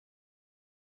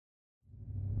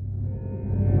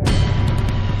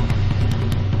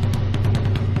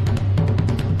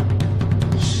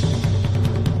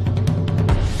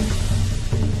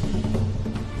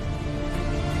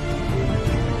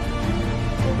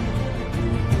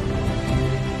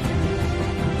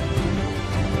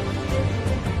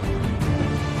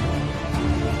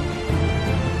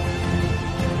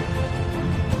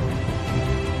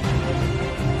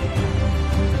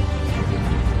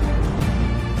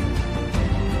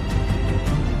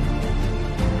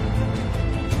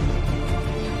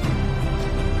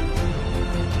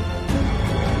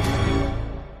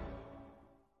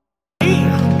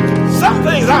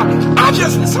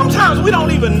sometimes we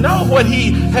don't even know what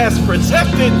he has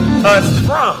protected us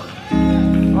from.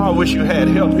 Oh, I wish you had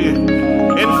help here.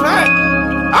 In fact,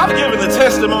 I've given the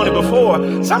testimony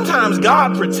before. Sometimes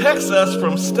God protects us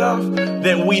from stuff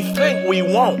that we think we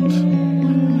won't.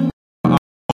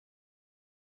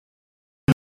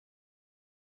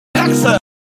 Protects us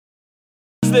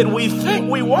that we think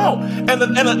we won't. And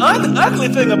the ugly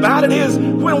thing about it is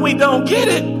when we don't get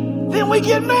it, then we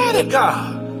get mad at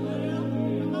God.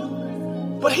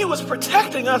 But he was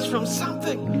protecting us from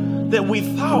something that we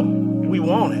thought we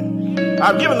wanted.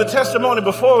 I've given the testimony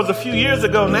before. It was a few years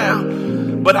ago now.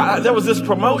 But there was this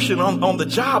promotion on the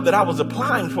job that I was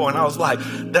applying for. And I was like,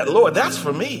 Lord, that's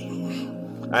for me.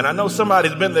 And I know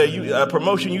somebody's been there, a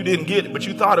promotion you didn't get, but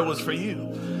you thought it was for you.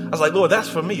 I was like, Lord, that's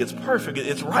for me. It's perfect.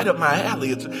 It's right up my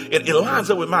alley. It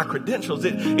lines up with my credentials.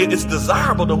 It's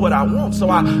desirable to what I want. So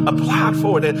I applied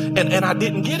for it and I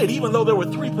didn't get it, even though there were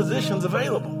 3 positions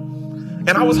available.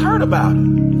 And I was hurt about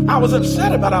it. I was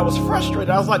upset about it. I was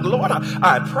frustrated. I was like, Lord,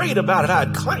 I had prayed about it. I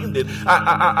had claimed it.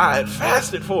 I had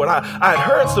fasted for it. I had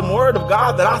heard some word of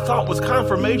God that I thought was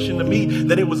confirmation to me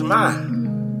that it was mine.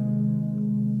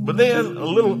 But then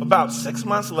about 6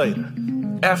 months later,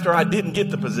 after I didn't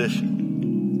get the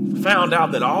position, found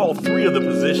out that all 3 of the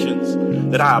positions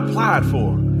that I applied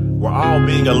for were all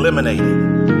being eliminated.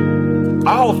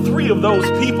 All 3 of those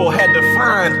people had to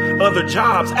find other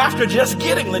jobs after just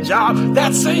getting the job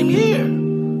that same year.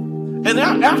 And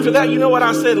after that, you know what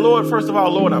I said? Lord, first of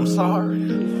all, Lord, I'm sorry.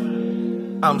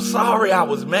 I'm sorry I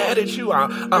was mad at you.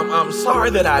 I'm sorry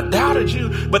that I doubted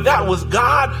you. But that was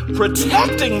God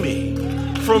protecting me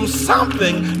from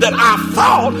something that I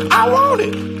thought I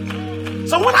wanted.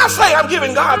 So when I say I'm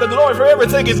giving God the glory for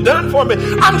everything he's done for me,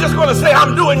 I'm just going to say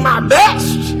I'm doing my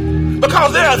best.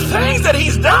 Because there are things that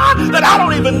he's done that I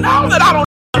don't even know, that I don't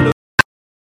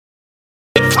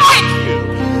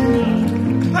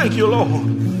understand. Thank you, Lord.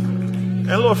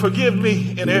 And Lord, forgive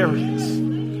me in areas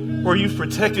where you've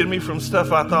protected me from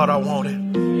stuff I thought I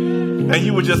wanted. And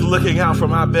you were just looking out for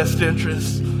my best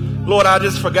interests. Lord, I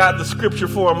just forgot the scripture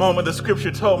for a moment. The scripture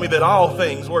told me that all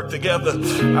things work together.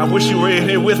 I wish you were in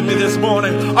here with me this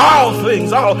morning. All the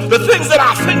things that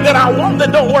I think that I want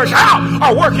that don't work out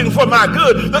are working for my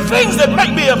good. The things that make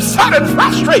me upset and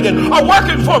frustrated are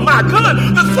working for my good.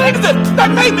 The things that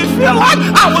made me feel like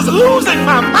I was losing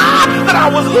my mind, that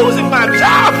I was losing my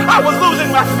job, I was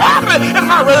losing my family and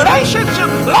my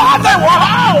relationship, Lord, they were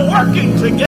all working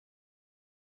together.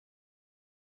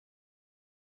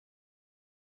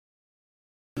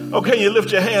 Oh, can you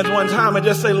lift your hands one time and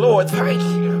just say, Lord, thank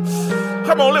you.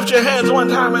 Come on, lift your hands one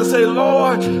time and say,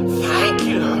 Lord, thank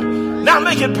you. Now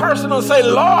make it personal. Say,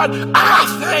 Lord, I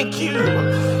thank you.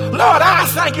 Lord, I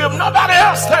thank you. If nobody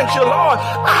else thanks you, Lord,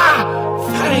 I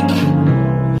thank you.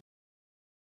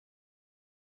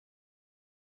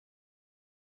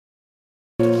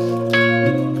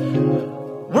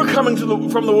 We're coming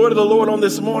from the word of the Lord on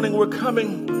this morning. We're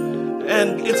coming.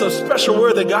 And it's a special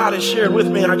word that God has shared with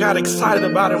me. And I got excited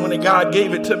about it when God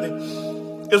gave it to me.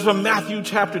 It's from Matthew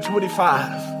chapter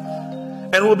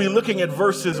 25. And we'll be looking at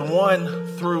verses 1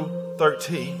 through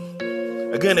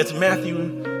 13. Again, it's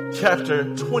Matthew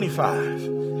chapter 25.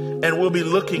 And we'll be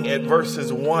looking at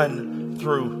verses 1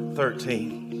 through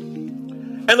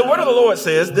 13. And the word of the Lord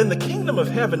says, Then the kingdom of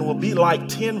heaven will be like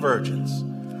 10 virgins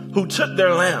who took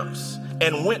their lamps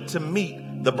and went to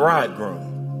meet the bridegroom.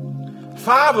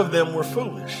 5 of them were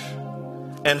foolish,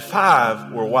 and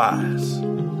 5 were wise.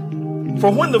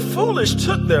 For when the foolish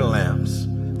took their lamps,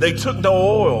 they took no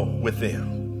oil with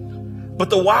them. But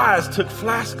the wise took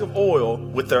flasks of oil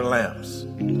with their lamps.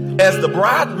 As the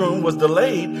bridegroom was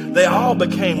delayed, they all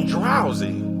became drowsy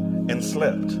and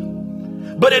slept.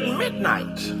 But at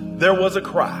midnight, there was a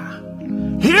cry,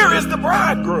 Here is the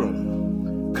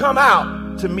bridegroom, come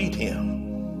out to meet him.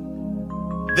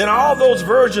 Then all those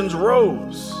virgins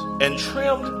rose and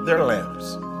trimmed their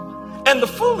lamps. And the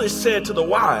foolish said to the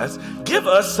wise, Give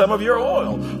us some of your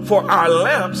oil, for our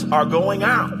lamps are going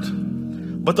out.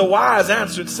 But the wise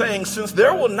answered, saying, Since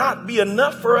there will not be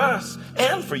enough for us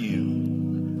and for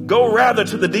you, go rather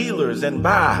to the dealers and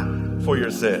buy for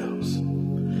yourselves.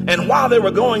 And while they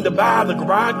were going to buy, the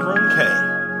bridegroom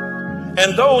came.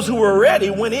 And those who were ready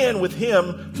went in with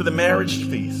him to the marriage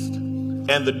feast,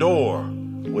 and the door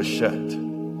was shut.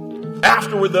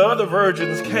 Afterward, the other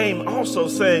virgins came also,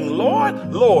 saying,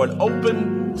 Lord, Lord,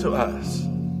 open to us.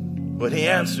 But he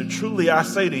answered, Truly I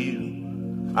say to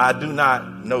you, I do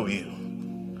not know you.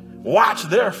 Watch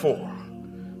therefore,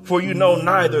 for you know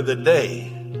neither the day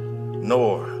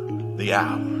nor the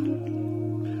hour.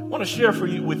 I want to share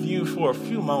with you for a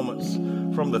few moments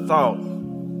from the thought,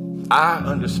 I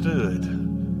understood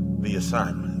the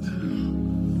assignment.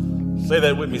 Say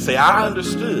that with me. Say, I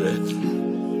understood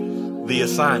the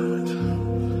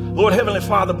assignment. Lord, Heavenly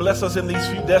Father, bless us in these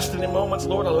few destiny moments.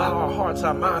 Lord, allow our hearts,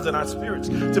 our minds, and our spirits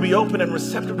to be open and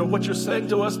receptive to what you're saying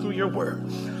to us through your word.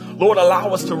 Lord, allow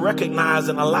us to recognize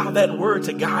and allow that word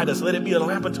to guide us. Let it be a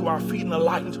lamp unto our feet and a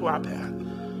light unto our path.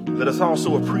 Let us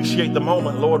also appreciate the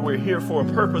moment, Lord. We're here for a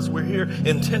purpose. We're here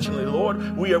intentionally,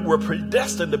 Lord. We're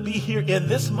predestined to be here in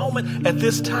this moment at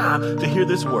this time to hear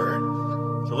this word.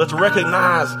 So let's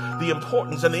recognize the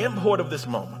importance and the import of this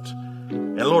moment.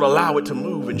 And Lord, allow it to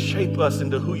move and shape us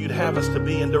into who you'd have us to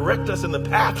be and direct us in the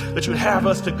path that you'd have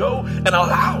us to go, and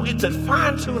allow it to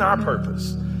fine-tune our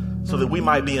purpose so that we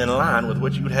might be in line with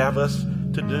what you'd have us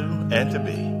to do and to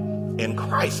be. In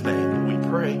Christ's name we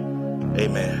pray.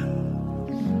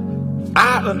 Amen.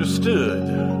 I understood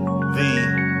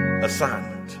the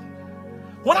assignment.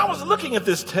 When I was looking at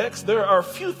this text, there are a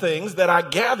few things that I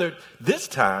gathered this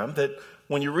time that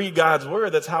when you read God's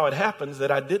word, that's how it happens,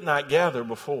 that I did not gather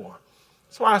before.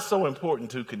 That's why it's so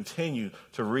important to continue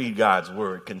to read God's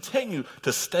word, continue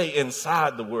to stay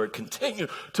inside the word, continue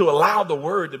to allow the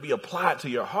word to be applied to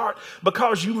your heart,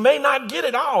 because you may not get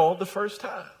it all the first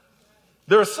time.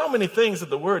 There are so many things that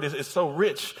the word is so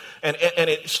rich, and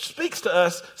it speaks to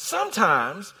us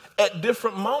sometimes at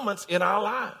different moments in our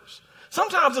lives.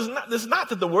 Sometimes it's not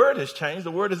that the word has changed.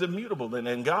 The word is immutable, and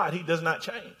in God, he does not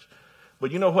change. But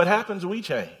you know what happens? We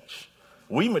change.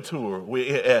 We mature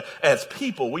as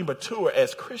people. We mature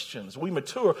as Christians. We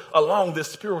mature along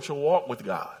this spiritual walk with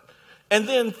God. And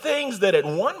then things that at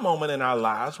one moment in our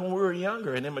lives when we were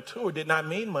younger and immature did not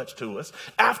mean much to us,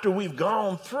 after we've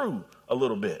gone through a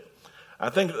little bit.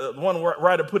 I think one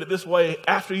writer put it this way: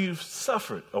 after you've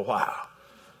suffered a while,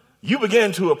 you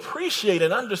begin to appreciate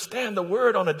and understand the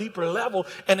word on a deeper level,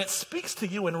 and it speaks to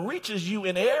you and reaches you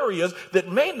in areas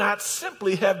that may not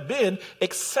simply have been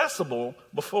accessible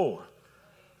before.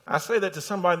 I say that to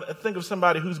somebody. Think of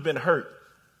somebody who's been hurt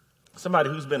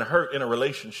in a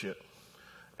relationship.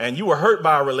 And you were hurt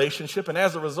by a relationship, and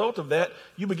as a result of that,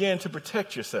 you began to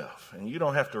protect yourself. And you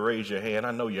don't have to raise your hand.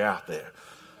 I know you're out there.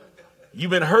 You've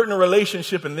been hurt in a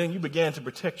relationship, and then you began to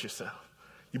protect yourself.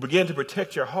 You began to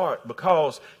protect your heart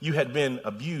because you had been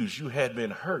abused. You had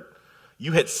been hurt.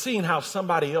 You had seen how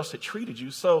somebody else had treated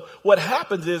you. So what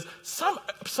happens is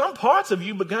some parts of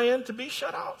you began to be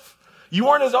shut off. You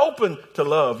weren't as open to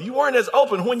love. You weren't as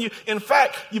open when in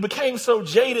fact, you became so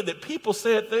jaded that people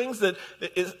said things that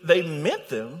they meant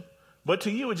them, but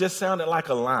to you it just sounded like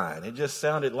a line. It just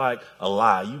sounded like a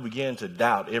lie. You began to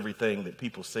doubt everything that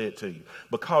people said to you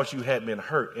because you had been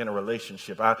hurt in a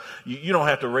relationship. You don't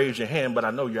have to raise your hand, but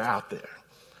I know you're out there.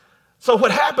 So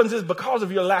what happens is, because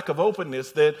of your lack of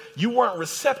openness, that you weren't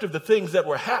receptive to things that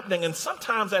were happening, and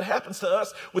sometimes that happens to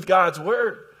us with God's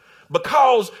word.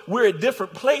 Because we're at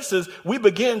different places, we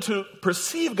begin to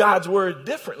perceive God's word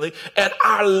differently, and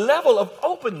our level of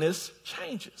openness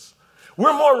changes.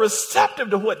 We're more receptive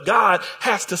to what God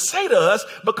has to say to us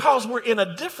because we're in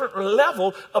a different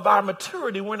level of our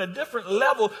maturity. We're in a different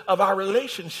level of our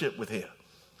relationship with him.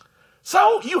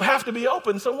 So you have to be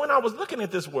open. So when I was looking at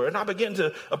this word, I began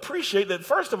to appreciate that,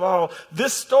 first of all,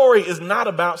 this story is not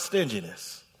about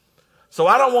stinginess. So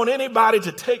I don't want anybody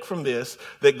to take from this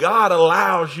that God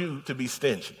allows you to be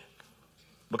stingy.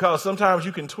 Because sometimes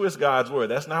you can twist God's word.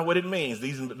 That's not what it means.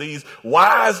 These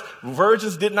wise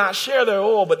virgins did not share their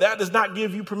oil, but that does not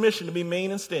give you permission to be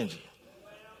mean and stingy.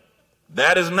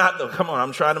 That is not come on,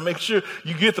 I'm trying to make sure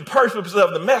you get the purpose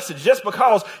of the message. Just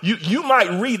because you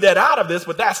might read that out of this,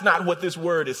 but that's not what this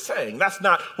word is saying. That's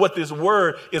not what this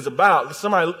word is about.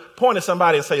 Somebody point at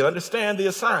somebody and say, understand the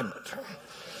assignment.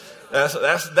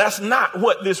 That's not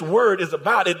what this word is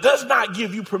about. It does not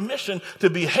give you permission to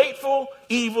be hateful,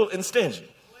 evil, and stingy.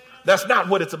 That's not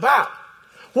what it's about.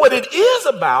 What it is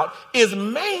about is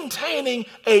maintaining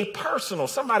a personal,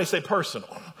 somebody say personal,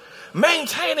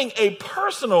 maintaining a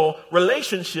personal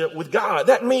relationship with God.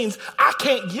 That means I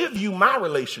can't give you my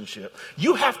relationship.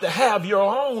 You have to have your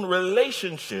own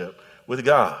relationship with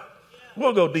God.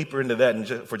 We'll go deeper into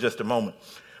that for just a moment.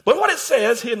 But what it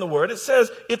says here in the word, it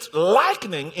says it's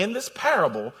likening in this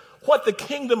parable what the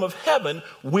kingdom of heaven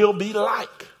will be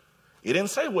like. It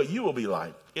didn't say what you will be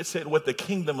like. It said what the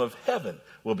kingdom of heaven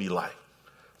will be like.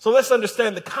 So let's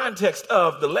understand the context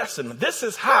of the lesson. This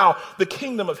is how the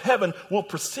kingdom of heaven will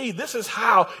proceed. This is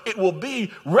how it will be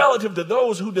relative to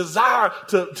those who desire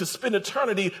to spend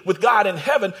eternity with God in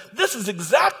heaven. This is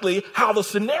exactly how the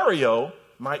scenario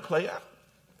might play out.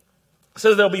 It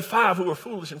says there'll be 5 who were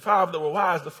foolish and 5 that were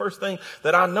wise. The first thing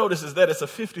that I notice is that it's a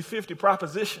 50-50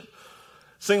 proposition.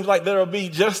 Seems like there will be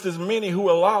just as many who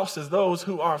are lost as those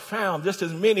who are found, just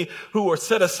as many who are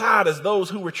set aside as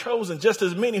those who were chosen, just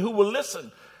as many who will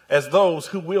listen as those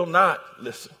who will not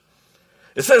listen.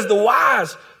 It says the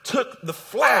wise took the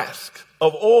flask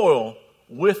of oil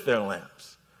with their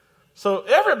lamps. So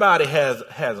everybody has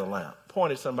a lamp.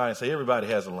 Point at somebody and say, everybody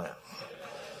has a lamp.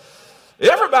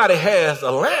 Everybody has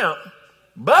a lamp,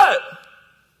 but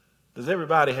does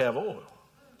everybody have oil?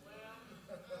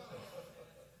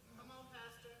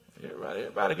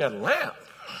 Everybody got a lamp.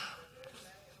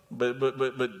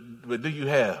 But do you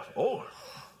have oil?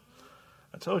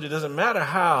 I told you it doesn't matter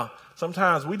how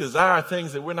sometimes we desire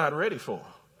things that we're not ready for.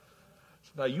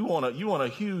 Now you want a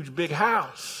huge big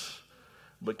house,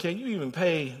 but can you even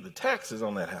pay the taxes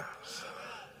on that house?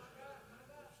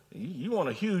 You want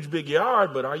a huge big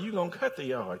yard, but are you going to cut the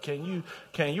yard? Can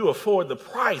you afford the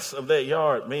price of that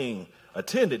yard being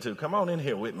attended to? Come on in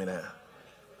here with me now.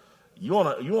 You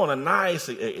want a nice,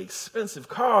 expensive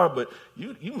car, but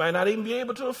you might not even be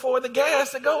able to afford the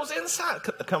gas that goes inside.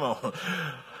 Come on.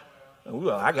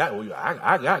 Well, I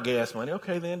got gas money.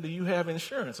 Okay, then do you have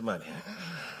insurance money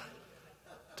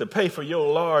to pay for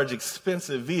your large,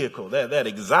 expensive vehicle, that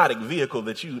exotic vehicle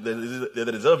that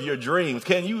is of your dreams?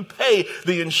 Can you pay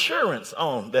the insurance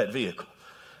on that vehicle?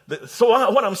 So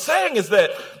what I'm saying is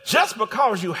that just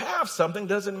because you have something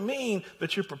doesn't mean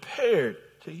that you're prepared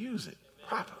to use it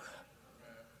properly.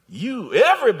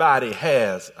 Everybody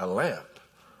has a lamp.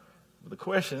 The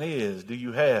question is, do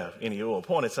you have any oil?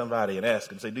 Point at somebody and ask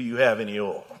them, say, do you have any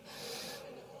oil?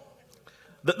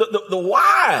 The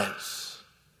wise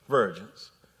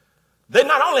virgins, they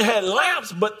not only had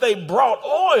lamps, but they brought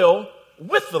oil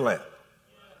with the lamp.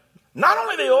 Not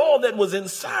only the oil that was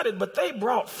inside it, but they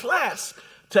brought flasks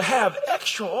to have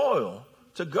extra oil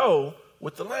to go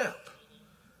with the lamp.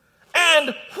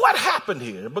 And what happened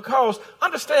here? Because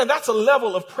understand, that's a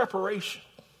level of preparation.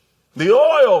 The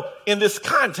oil in this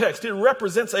context, it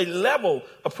represents a level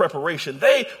of preparation.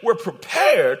 They were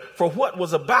prepared for what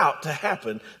was about to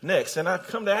happen next. And I've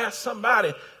come to ask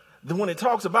somebody that when it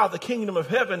talks about the kingdom of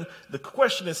heaven, the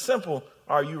question is simple.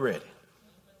 Are you ready?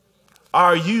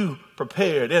 Are you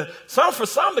prepared? And for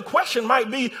some, the question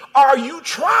might be, are you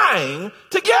trying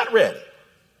to get ready?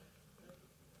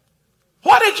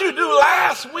 What did you do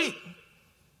last week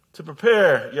to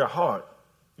prepare your heart,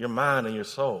 your mind, and your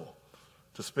soul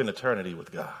to spend eternity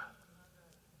with God?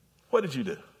 What did you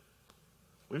do?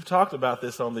 We've talked about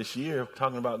this on this year,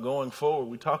 talking about going forward.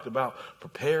 We talked about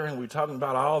preparing. We're talking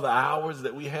about all the hours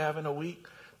that we have in a week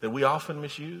that we often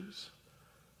misuse.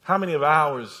 How many of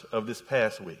hours of this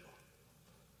past week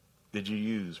did you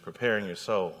use preparing your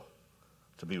soul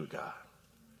to be with God?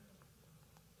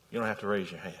 You don't have to raise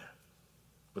your hand.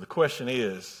 But the question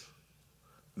is,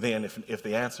 then if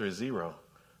the answer is 0,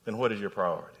 then what is your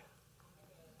priority?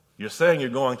 You're saying you're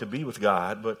going to be with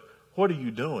God, but what are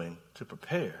you doing to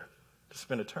prepare to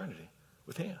spend eternity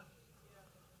with Him?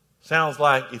 Sounds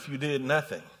like if you did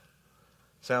nothing,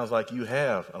 sounds like you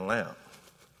have a lamp,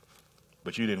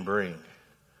 but you didn't bring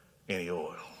any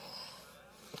oil.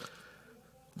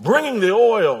 Bringing the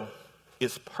oil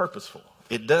is purposeful.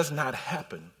 It does not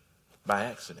happen by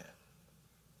accident.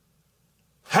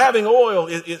 Having oil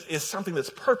is something that's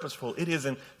purposeful. It is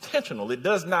intentional. It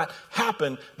does not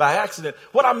happen by accident.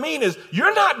 What I mean is,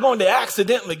 you're not going to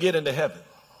accidentally get into heaven.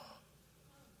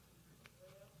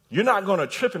 You're not going to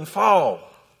trip and fall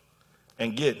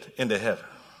and get into heaven.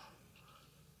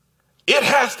 It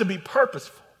has to be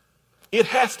purposeful. It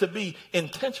has to be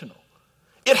intentional.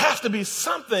 It has to be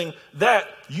something that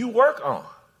you work on.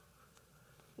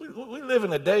 We live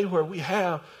in a day where we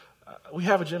have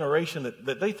a generation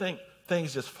that they think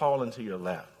things just fall into your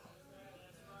lap,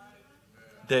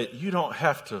 that you don't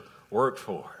have to work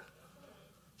for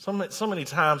it. So many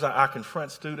times I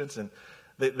confront students and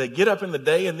they get up in the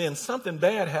day and then something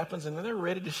bad happens and then they're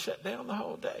ready to shut down the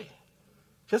whole day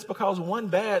just because one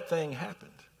bad thing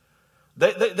happened.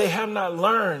 They have not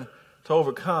learned to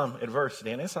overcome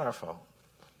adversity, and it's our fault.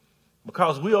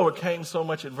 Because we overcame so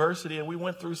much adversity and we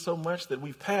went through so much that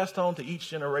we've passed on to each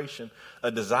generation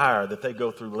a desire that they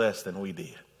go through less than we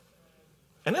did.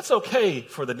 And it's okay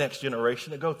for the next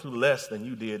generation to go through less than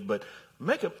you did, but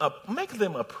make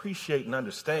them appreciate and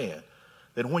understand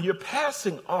that when you're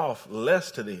passing off less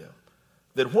to them,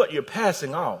 that what you're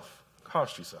passing off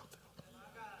cost you something.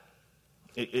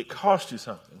 It cost you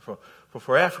something.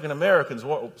 For African Americans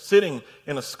sitting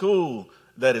in a school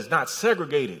that is not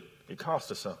segregated, it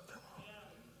cost us something.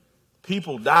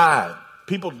 People died.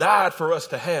 People died for us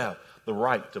to have the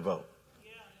right to vote.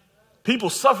 People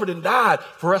suffered and died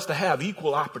for us to have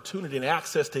equal opportunity and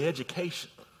access to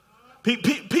education.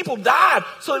 People died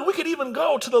so that we could even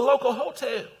go to the local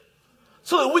hotel,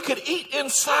 so that we could eat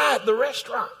inside the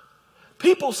restaurant.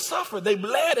 People suffered, they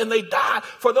bled, and they died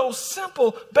for those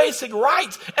simple, basic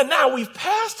rights. And now we've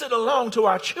passed it along to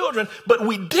our children, but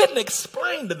we didn't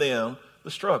explain to them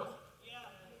the struggle.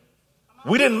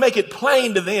 We didn't make it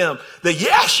plain to them that,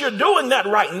 yes, you're doing that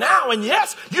right now, and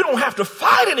yes, you don't have to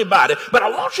fight anybody, but I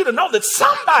want you to know that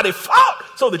somebody fought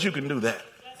so that you can do that.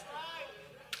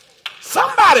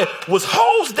 Somebody was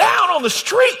hosed down on the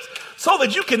street so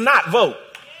that you cannot vote,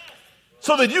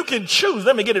 so that you can choose,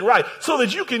 let me get it right, so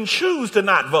that you can choose to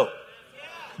not vote.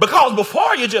 Because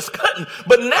before you just couldn't,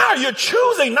 but now you're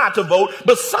choosing not to vote,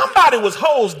 but somebody was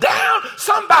hosed down,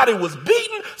 somebody was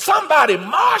beaten, somebody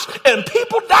marched, and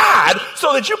people died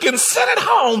so that you can sit at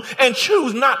home and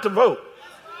choose not to vote.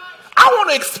 I want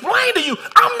to explain to you,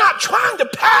 I'm not trying to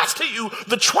pass to you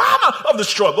the trauma of the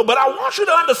struggle, but I want you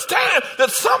to understand that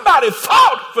somebody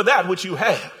fought for that which you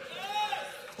have.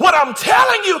 What I'm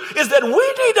telling you is that we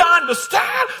need to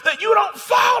understand that you don't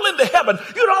fall into heaven.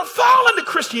 You don't fall into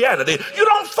Christianity. You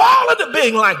don't fall into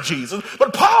being like Jesus.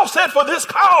 But Paul said, for this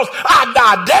cause, I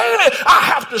die daily. I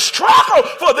have to struggle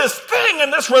for this thing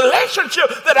and this relationship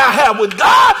that I have with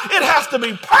God. It has to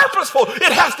be purposeful.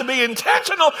 It has to be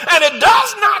intentional. And it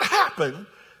does not happen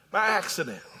by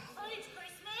accident.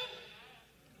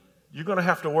 You're going to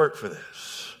have to work for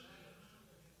this.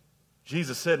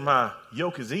 Jesus said, my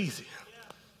yoke is easy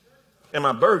and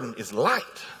my burden is light,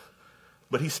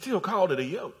 but he still called it a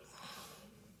yoke.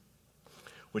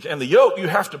 And the yoke, you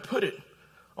have to put it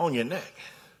on your neck.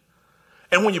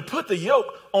 And when you put the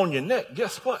yoke on your neck,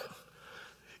 guess what?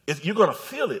 You're going to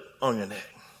feel it on your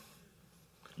neck.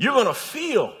 You're going to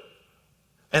feel,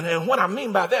 and what I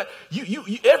mean by that, you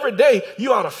every day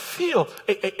you ought to feel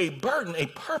a burden, a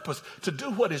purpose to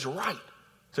do what is right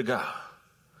to God.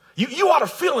 You ought to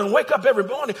feel and wake up every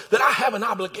morning that I have an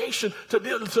obligation to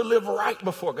live right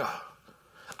before God.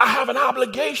 I have an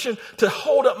obligation to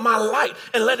hold up my light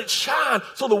and let it shine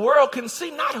so the world can see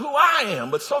not who I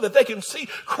am, but so that they can see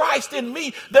Christ in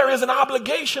me. There is an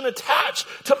obligation attached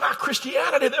to my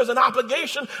Christianity. There's an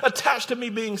obligation attached to me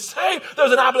being saved.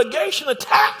 There's an obligation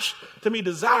attached to me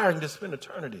desiring to spend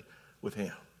eternity with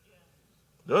him.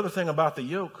 The other thing about the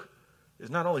yoke is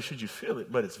not only should you feel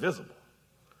it, but it's visible.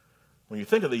 When you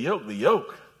think of the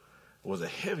yoke was a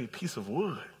heavy piece of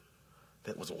wood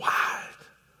that was wide,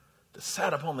 that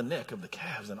sat upon the neck of the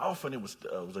calves. And often it was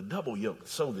a double yoke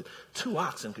so that two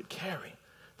oxen could carry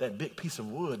that big piece of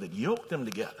wood that yoked them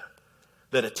together,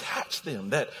 that attached them,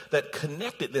 that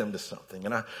connected them to something.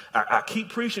 And I keep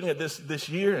preaching it this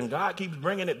year, and God keeps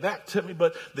bringing it back to me,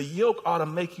 but the yoke ought to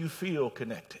make you feel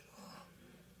connected.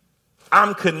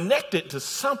 I'm connected to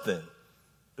something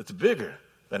that's bigger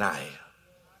than I am.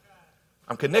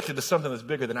 I'm connected to something that's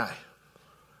bigger than I am.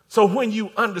 So when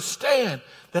you understand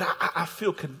that I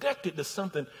feel connected to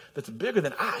something that's bigger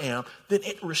than I am, then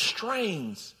it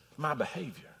restrains my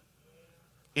behavior.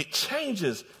 It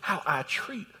changes how I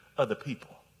treat other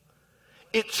people.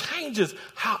 It changes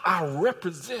how I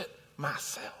represent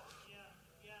myself.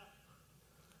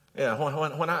 Yeah,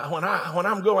 when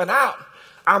I'm going out,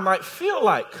 I might feel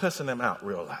like cussing them out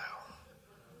real loud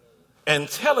and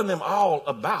telling them all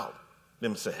about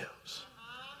themselves.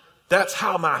 That's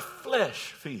how my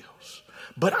flesh feels.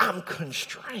 But I'm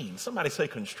constrained. Somebody say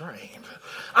constrained.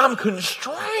 I'm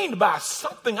constrained by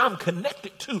something I'm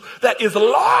connected to that is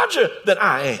larger than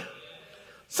I am.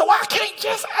 So I can't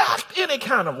just act any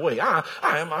kind of way.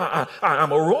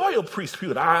 I'm a royal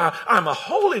priesthood. I'm a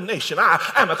holy nation.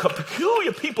 I'm a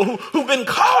peculiar people who've been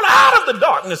called out of the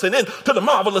darkness and into the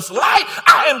marvelous light.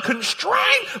 I am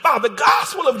constrained by the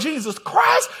gospel of Jesus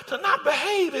Christ to not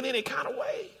behave in any kind of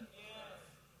way.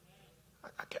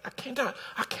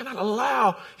 I cannot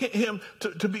allow him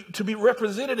to be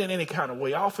represented in any kind of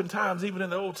way. Oftentimes, even in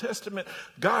the Old Testament,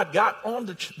 God got on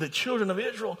the children of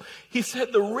Israel. He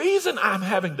said, the reason I'm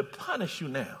having to punish you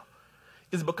now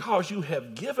is because you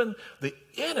have given the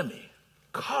enemy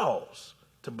cause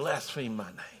to blaspheme my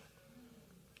name.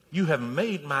 You have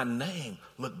made my name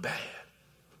look bad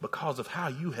because of how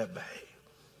you have behaved.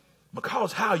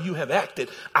 Because how you have acted,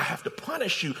 I have to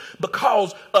punish you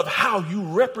because of how you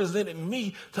represented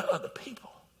me to other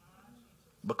people.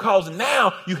 Because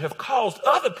now you have caused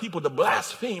other people to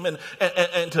blaspheme and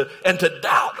to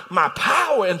doubt my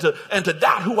power and to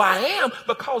doubt who I am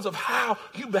because of how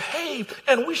you behaved.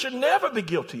 And we should never be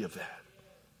guilty of that.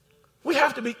 We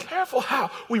have to be careful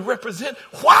how we represent.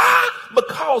 Why?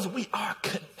 Because we are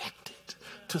connected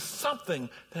to something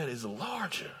that is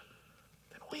larger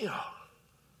than we are.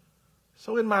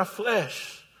 So in my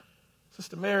flesh,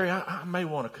 Sister Mary, I may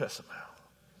want to cuss them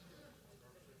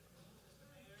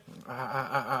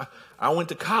out. I went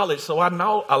to college, so I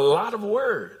know a lot of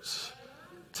words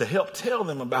to help tell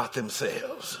them about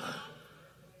themselves.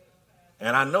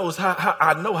 And I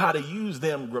know how to use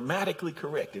them grammatically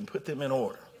correct and put them in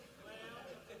order.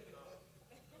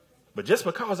 But just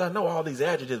because I know all these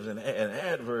adjectives and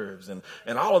adverbs and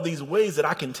all of these ways that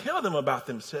I can tell them about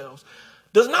themselves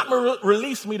does not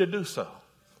release me to do so.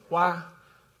 Why?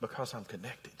 Because I'm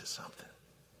connected to something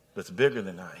that's bigger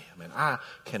than I am. And I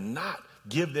cannot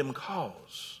give them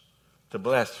cause to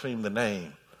blaspheme the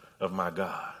name of my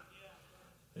God.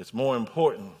 It's more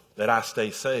important that I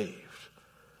stay saved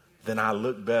than I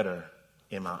look better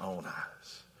in my own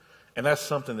eyes. And that's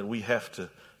something that we have to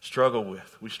struggle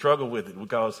with. We struggle with it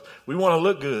because we want to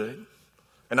look good.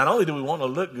 And not only do we want to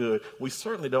look good, we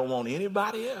certainly don't want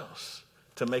anybody else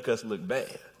to make us look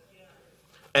bad.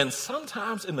 And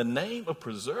sometimes in the name of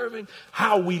preserving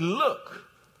how we look,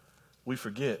 we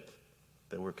forget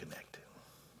that we're connected.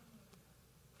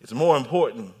 It's more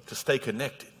important to stay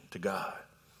connected to God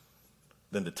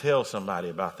than to tell somebody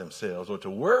about themselves or to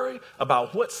worry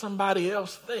about what somebody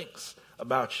else thinks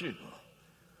about you.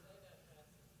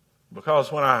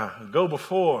 Because when I go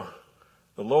before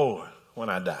the Lord, when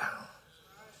I die,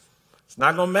 it's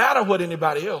not going to matter what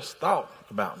anybody else thought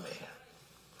about me.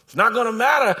 It's not going to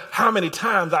matter how many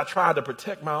times I tried to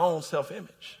protect my own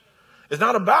self-image. It's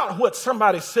not about what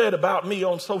somebody said about me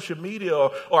on social media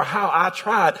or how I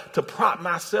tried to prop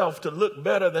myself to look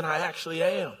better than I actually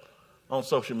am on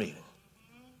social media.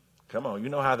 Come on, you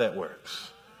know how that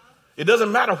works. It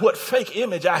doesn't matter what fake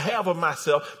image I have of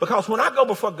myself, because when I go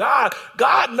before God,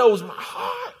 God knows my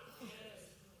heart.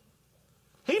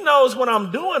 He knows when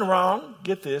I'm doing wrong,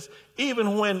 get this,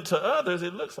 even when to others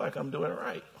it looks like I'm doing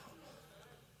right.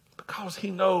 Because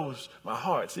he knows my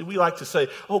heart. See, we like to say,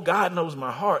 oh, God knows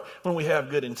my heart when we have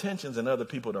good intentions and other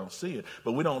people don't see it.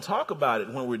 But we don't talk about it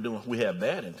when we have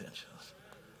bad intentions.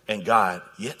 And God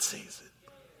yet sees it.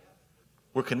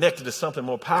 We're connected to something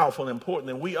more powerful and important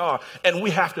than we are. And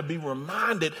we have to be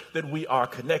reminded that we are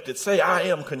connected. Say, I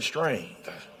am constrained.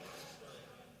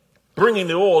 Bringing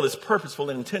the oil is purposeful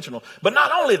and intentional. But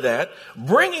not only that,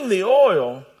 bringing the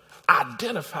oil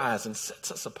identifies and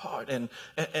sets us apart. And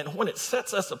when it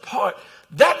sets us apart,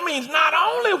 that means not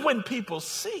only when people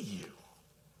see you,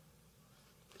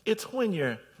 it's when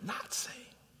you're not seen.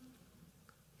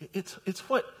 It's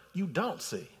what you don't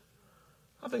see.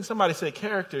 I think somebody said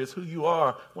character is who you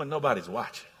are when nobody's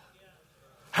watching.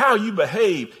 How you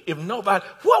behave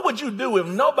what would you do if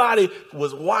nobody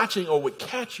was watching or would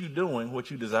catch you doing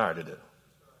what you desire to do?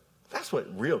 That's what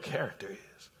real character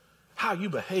is. How you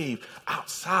behave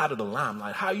outside of the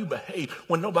limelight. How you behave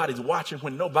when nobody's watching,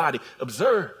 when nobody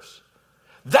observes.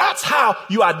 That's how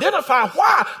you identify.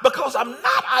 Why? Because I'm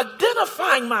not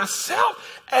identifying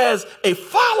myself as a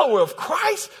follower of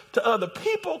Christ to other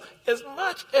people as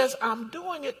much as I'm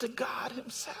doing it to God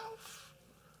himself.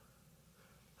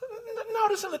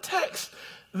 Notice in the text,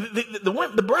 the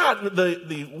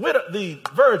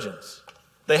virgins,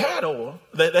 they had oil,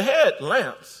 they had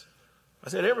lamps. I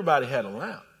said everybody had a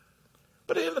lamp.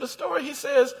 But at the end of the story, he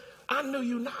says, I knew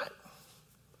you not.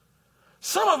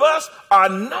 Some of us are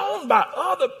known by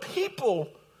other people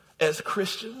as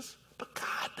Christians, but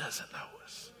God doesn't know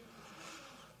us.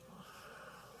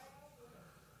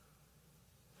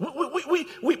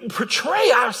 We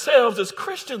portray ourselves as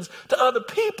Christians to other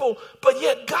people, but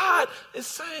yet God is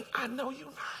saying, I know you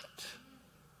not.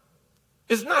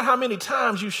 It's not how many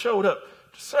times you showed up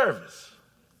to service.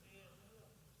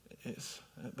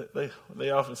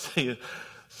 They often say,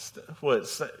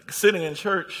 sitting in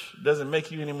church doesn't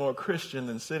make you any more Christian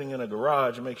than sitting in a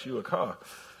garage makes you a car.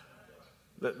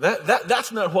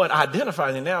 That's not what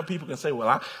identifies. And now people can say,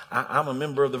 well, I'm a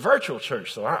member of the virtual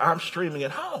church, so I'm streaming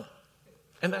at home.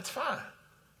 And that's fine.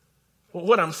 Well,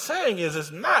 what I'm saying is it's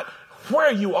not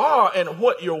where you are and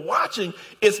what you're watching.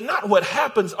 It's not what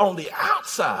happens on the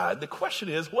outside. The question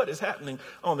is, what is happening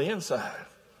on the inside?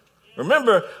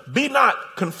 Remember, be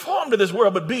not conformed to this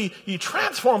world, but be ye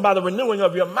transformed by the renewing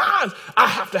of your minds. I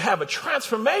have to have a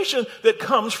transformation that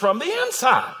comes from the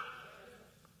inside.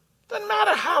 Doesn't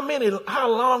matter how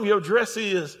long your dress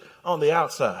is on the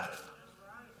outside.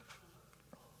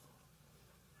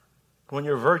 When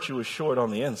your virtue is short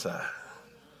on the inside.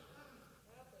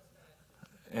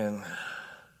 And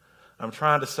I'm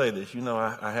trying to say this,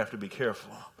 I have to be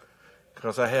careful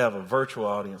because I have a virtual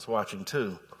audience watching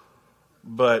too.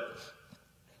 But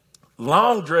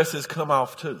long dresses come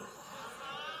off too.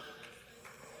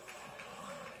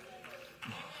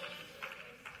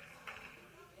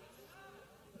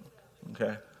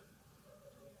 Okay.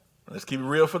 Let's keep it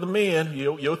real for the men.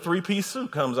 Your three-piece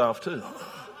suit comes off too.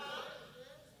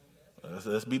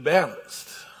 Let's be balanced.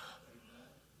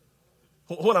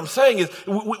 What I'm saying is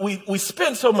we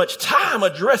spend so much time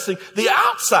addressing the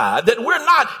outside that we're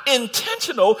not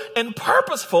intentional and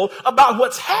purposeful about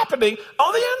what's happening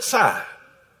on the inside.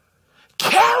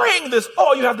 Carrying this,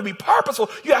 you have to be purposeful,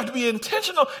 you have to be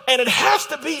intentional, and it has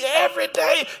to be every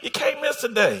day. You can't miss a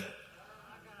day.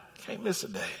 You can't miss a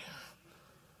day.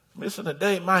 Missing a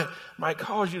day might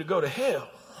cause you to go to hell.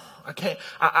 I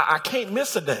can't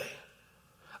miss a day.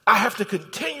 I have to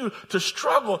continue to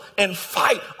struggle and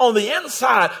fight on the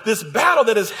inside, this battle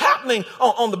that is happening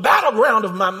on the battleground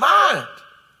of my mind.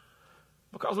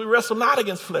 Because we wrestle not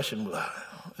against flesh and blood.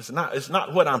 It's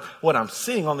not what I'm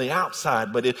seeing on the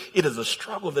outside, but it is a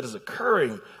struggle that is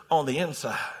occurring on the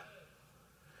inside.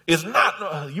 It's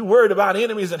not you worried about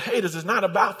enemies and haters. It's not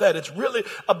about that. It's really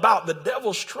about the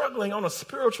devil struggling on a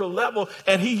spiritual level,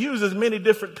 and he uses many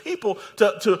different people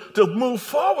to move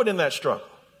forward in that struggle.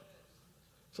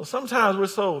 So sometimes we're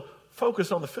so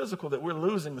focused on the physical that we're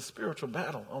losing the spiritual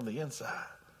battle on the inside.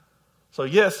 So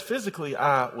yes, physically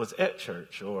I was at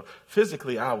church, or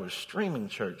physically I was streaming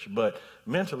church, but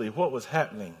mentally what was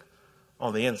happening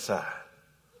on the inside?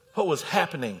 What was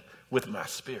happening with my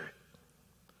spirit?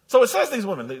 So it says these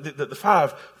women, the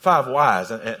five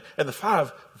wise and the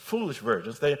five foolish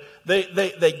virgins, they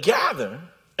gather,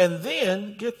 and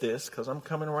then, get this, because I'm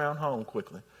coming around home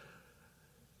quickly,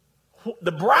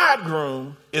 the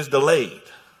bridegroom is delayed.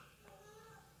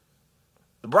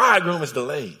 The bridegroom is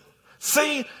delayed.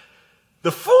 See,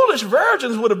 the foolish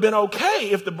virgins would have been okay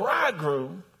if the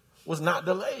bridegroom was not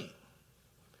delayed.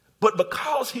 But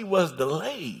because he was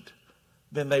delayed,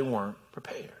 then they weren't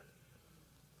prepared.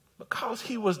 Because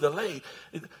he was delayed.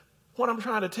 What I'm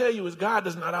trying to tell you is God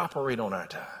does not operate on our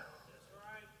time.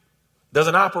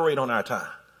 Doesn't operate on our time.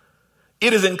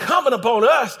 It is incumbent upon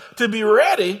us to be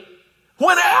ready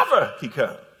whenever he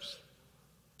comes.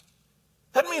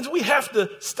 That means we have to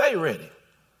stay ready.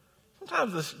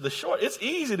 Sometimes it's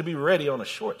easy to be ready on a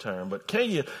short term, but can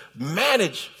you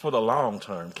manage for the long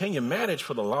term? Can you manage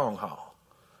for the long haul?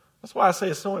 That's why I say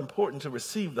it's so important to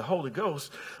receive the Holy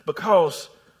Ghost, because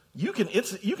you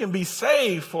can be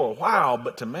saved for a while,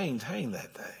 but to maintain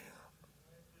that thing,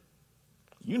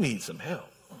 you need some help.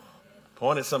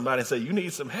 Point at somebody and say, you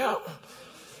need some help.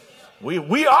 We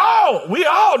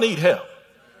all need help.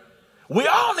 We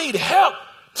all need help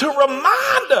to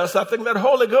remind us. I think that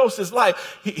Holy Ghost is like,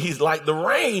 he's like the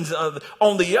reins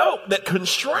on the yoke that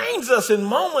constrains us in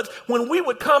moments when we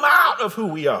would come out of who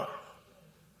we are.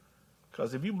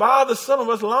 Because if you bother some of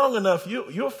us long enough,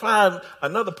 you'll find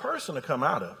another person to come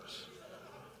out of us.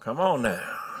 Come on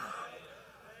now.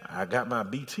 I got my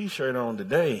BT shirt on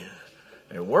today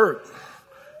at work,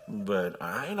 but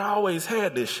I ain't always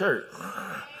had this shirt.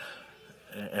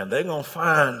 And they're going to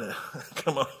find,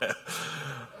 come on now.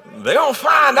 They're going to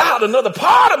find out another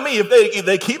part of me if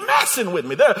they keep messing with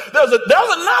me. There's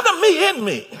another me in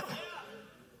me.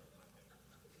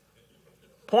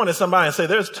 Point at somebody and say,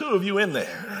 there's two of you in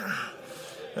there.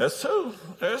 There's two.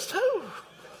 There's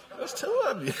two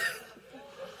of you.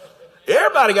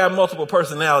 Everybody got multiple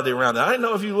personality around there. I don't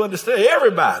know if you understand.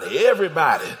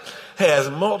 Everybody has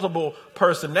multiple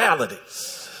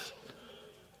personalities.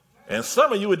 And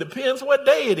some of you, it depends what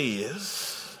day it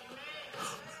is.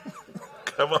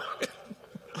 Come on.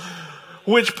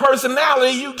 Which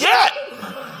personality you get.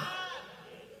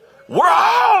 We're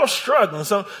all struggling.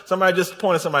 Somebody just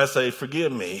pointed at somebody and say,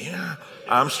 forgive me,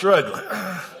 I'm struggling.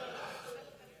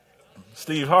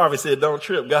 Steve Harvey said, don't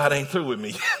trip, God ain't through with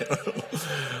me.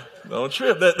 Don't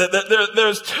trip.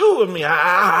 There's two of me.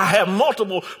 I have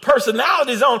multiple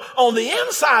personalities on the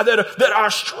inside that are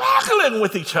struggling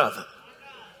with each other.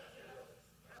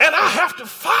 And I have to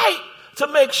fight to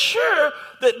make sure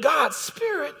that God's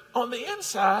Spirit on the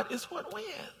inside is what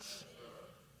wins.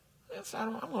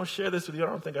 I'm going to share this with you. I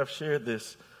don't think I've shared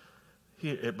this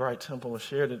here at Bright Temple. I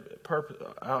shared it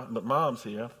but Mom's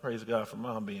here. Praise God for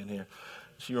Mom being here.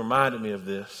 She reminded me of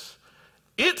this.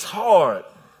 It's hard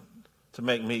to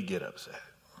make me get upset.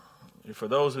 For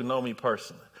those who know me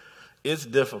personally, it's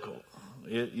difficult.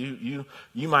 You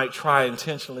might try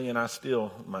intentionally, and I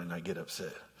still might not get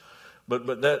upset.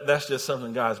 But that's just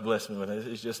something God's blessed me with.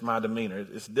 It's just my demeanor.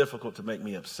 It's difficult to make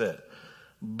me upset.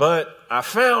 But I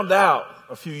found out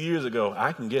a few years ago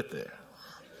I can get there.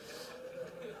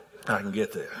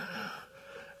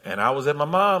 And I was at my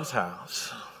mom's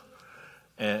house,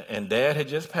 and Dad had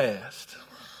just passed.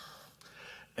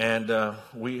 And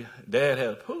Dad had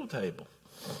a pool table,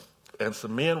 and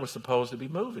some men were supposed to be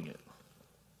moving it.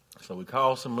 So we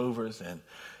called some movers, and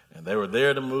they were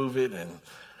there to move it, and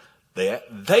they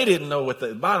didn't know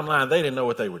bottom line, they didn't know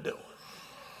what they were doing.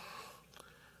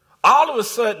 All of a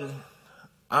sudden,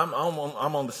 I'm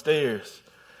on the stairs,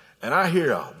 and I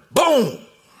hear a boom.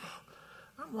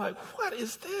 I'm like, what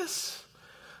is this?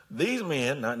 These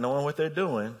men, not knowing what they're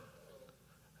doing,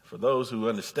 for those who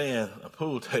understand a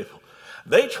pool table,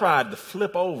 they tried to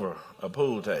flip over a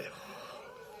pool table.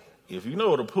 If you know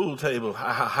what a pool table,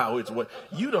 how it's what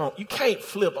you can't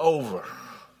flip over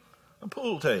a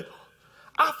pool table.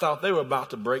 I thought they were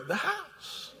about to break the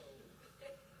house.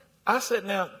 I said,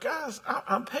 now, guys,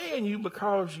 I'm paying you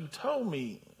because you told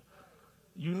me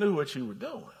you knew what you were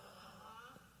doing.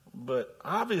 But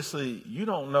obviously, you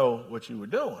don't know what you were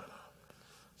doing.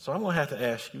 So I'm going to have to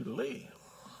ask you to leave.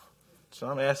 So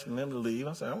I'm asking them to leave.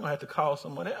 I said, I'm going to have to call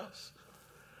someone else.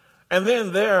 And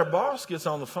then their boss gets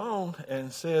on the phone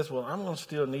and says, well, I'm going to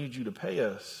still need you to pay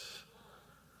us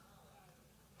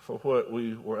for what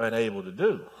we were unable to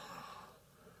do.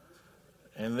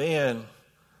 And then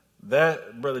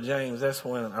that, Brother James, that's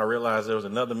when I realized there was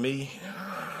another me.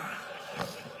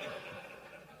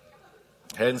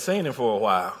 Hadn't seen him for a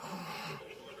while.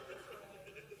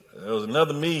 There was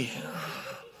another me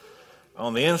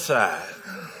on the inside.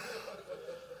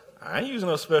 I ain't using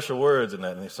no special words or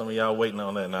nothing. Some of y'all waiting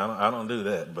on that. Now, I don't do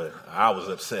that, but I was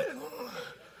upset.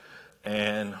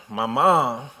 And my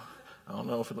mom, I don't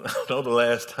know the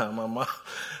last time my mom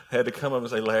had to come up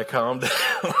and say, Larry, calm down.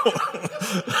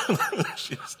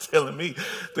 She was telling me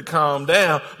to calm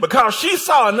down because she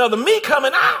saw another me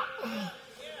coming out.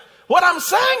 What I'm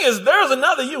saying is there's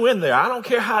another you in there. I don't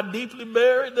care how deeply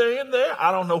buried they're in there.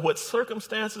 I don't know what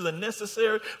circumstances are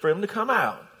necessary for him to come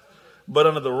out. But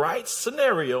under the right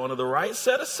scenario, under the right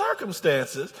set of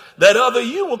circumstances, that other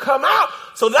you will come out.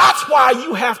 So that's why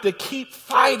you have to keep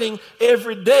fighting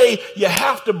every day. You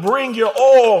have to bring your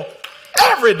oil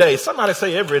every day. Somebody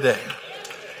say every day.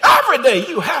 Every day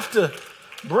you have to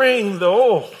bring the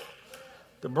oil.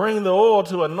 To bring the oil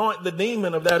to anoint the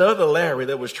demon of that other Larry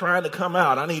that was trying to come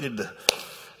out.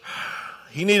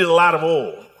 He needed a lot of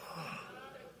oil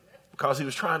because he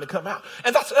was trying to come out.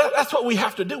 And that's what we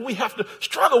have to do. We have to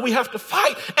struggle. We have to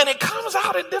fight. And it comes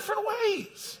out in different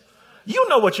ways. You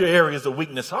know what your areas of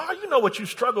weakness are. You know what you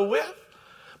struggle with.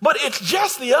 But it's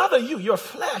just the other you, your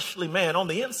fleshly man on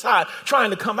the inside trying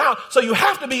to come out. So you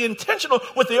have to be intentional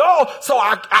with the oil. So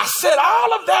I said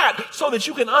all of that so that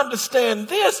you can understand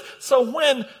this. So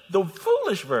when the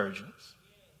foolish virgins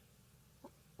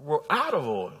were out of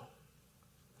oil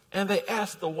and they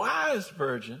asked the wise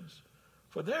virgins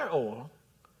for their oil,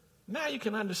 now you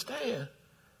can understand,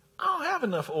 I don't have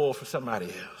enough oil for somebody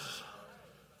else.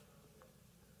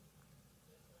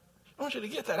 I want you to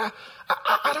get that.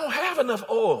 I don't have enough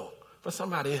oil for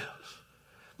somebody else.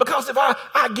 Because if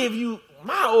I give you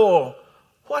my oil,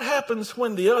 what happens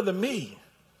when the other me,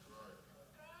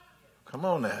 come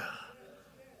on now,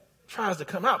 tries to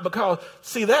come out? Because,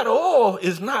 see, that oil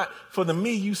is not for the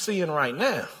me you seeing right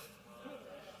now.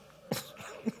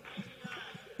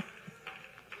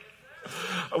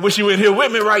 I wish you were in here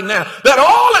with me right now. That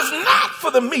oil is not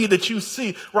for the me that you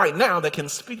see right now that can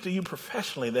speak to you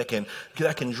professionally, that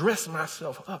can dress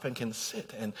myself up and can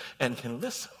sit and can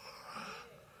listen.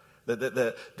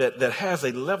 That has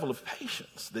a level of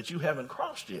patience that you haven't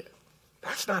crossed yet.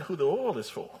 That's not who the oil is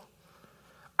for.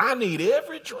 I need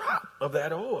every drop of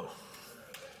that oil.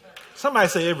 Somebody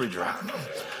say every drop.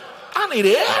 I need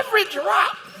every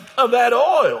drop of that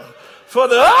oil for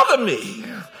the other me.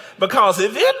 Because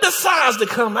if it decides to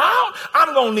come out,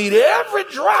 I'm going to need every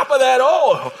drop of that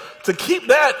oil to keep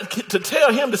that, to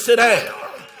tell him to sit down,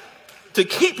 to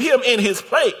keep him in his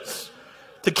place,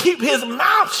 to keep his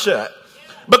mouth shut.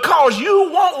 Because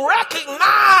you won't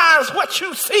recognize what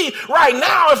you see right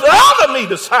now if the other me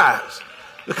decides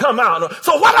to come out.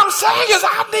 So what I'm saying is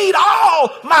I need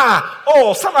all my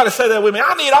oil. Somebody say that with me.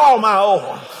 I need all my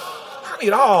oil. I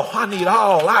need all my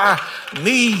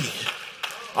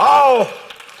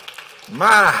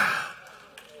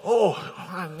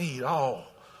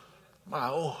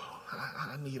oil.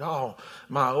 I need all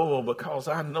my oil because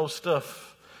I know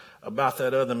stuff about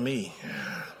that other me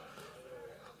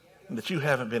that you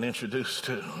haven't been introduced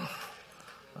to.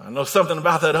 I know something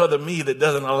about that other me that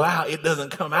doesn't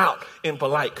come out in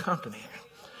polite company.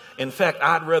 In fact,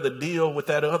 I'd rather deal with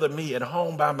that other me at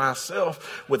home by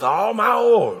myself with all my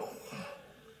oil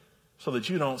so that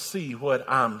you don't see what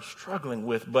I'm struggling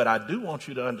with. But I do want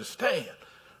you to understand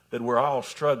that we're all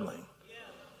struggling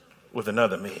with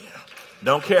another me.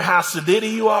 Don't care how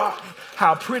sedity you are,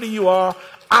 how pretty you are.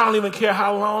 I don't even care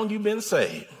how long you've been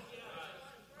saved.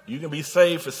 You can be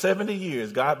saved for 70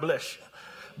 years. God bless you.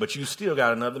 But you still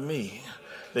got another me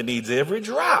that needs every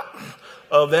drop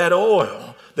of that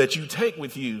oil that you take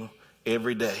with you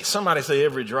every day. Somebody say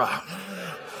every drop.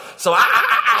 So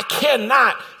I I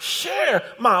cannot share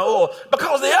my oil.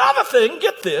 Because the other thing,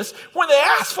 get this, when they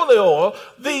asked for the oil,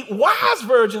 the wise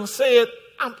virgin said,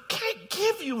 I can't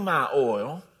give you my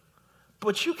oil,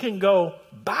 but you can go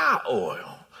buy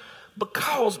oil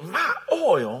because my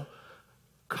oil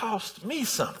cost me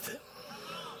something.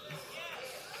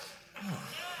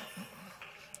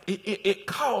 It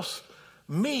costs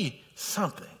me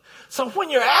something. So when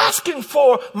you're asking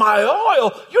for my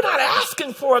oil, you're not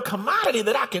asking for a commodity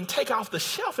that I can take off the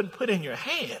shelf and put in your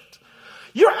hand.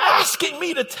 You're asking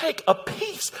me to take a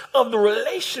piece of the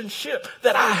relationship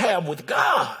that I have with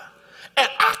God. And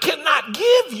I cannot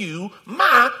give you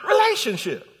my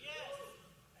relationship.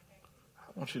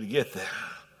 I want you to get that.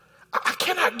 I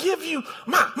cannot give you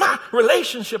my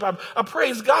relationship. I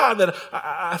praise God that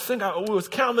I think we was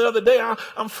counting the other day.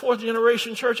 I'm fourth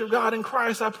generation Church of God in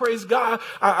Christ. I praise God.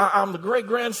 I'm the great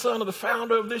grandson of the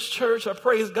founder of this church. I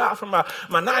praise God for my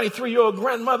 93-year-old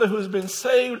grandmother who has been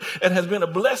saved and has been a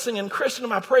blessing in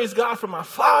Christendom. I praise God for my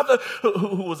father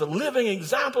who was a living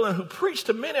example and who preached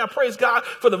to many. I praise God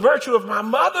for the virtue of my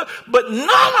mother, but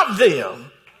none of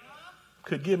them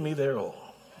could give me their all.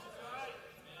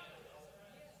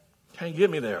 Can't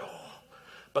give me their all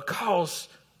because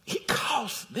it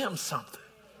cost them something.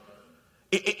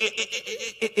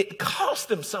 It cost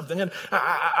them something. And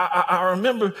I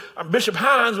remember Bishop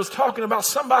Hines was talking about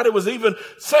somebody was even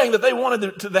saying that they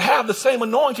wanted to have the same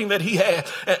anointing that he had.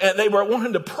 And they were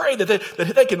wanting to pray that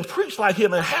they can preach like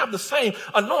him and have the same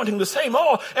anointing, the same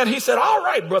oil. And he said, all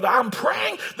right, brother, I'm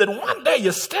praying that one day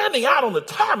you're standing out on the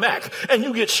tarmac and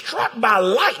you get struck by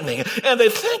lightning and they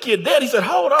think you're dead. He said,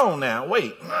 hold on now,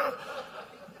 wait.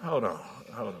 Hold on.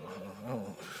 I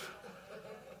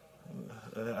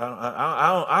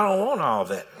don't want all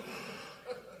that.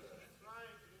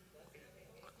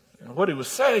 And what he was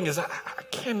saying is, I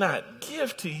cannot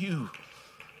give to you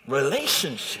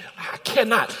relationship. I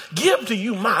cannot give to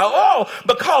you my all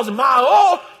because my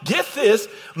all, get this,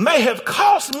 may have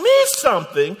cost me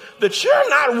something that you're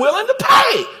not willing to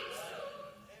pay.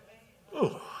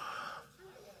 Ooh.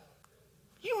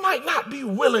 You might not be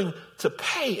willing to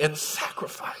pay and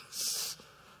sacrifice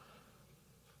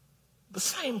the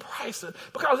same price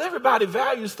because everybody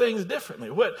values things differently.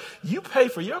 What you pay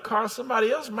for your car,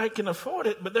 somebody else might can afford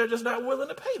it, but they're just not willing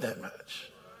to pay that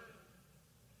much.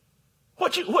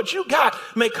 What you got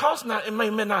may cost it may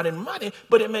not in money,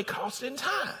 but it may cost in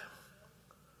time.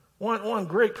 One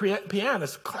great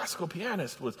pianist, classical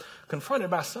pianist, was confronted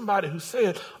by somebody who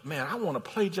said, man, I want to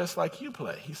play just like you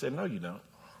play. He said, no, you don't.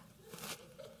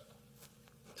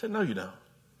 He said, no, you don't.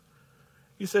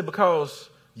 He said, because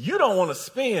you don't want to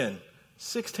spend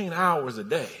 16 hours a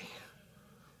day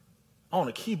on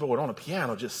a keyboard, on a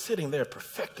piano, just sitting there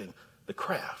perfecting the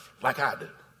craft like I do.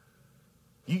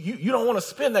 You don't want to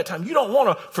spend that time. You don't want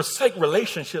to forsake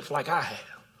relationships like I have.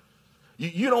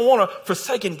 You don't want to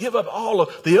forsake and give up all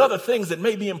of the other things that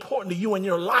may be important to you in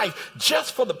your life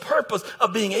just for the purpose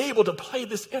of being able to play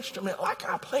this instrument like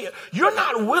I play it. You're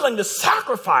not willing to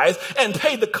sacrifice and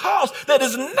pay the cost that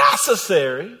is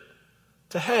necessary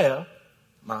to have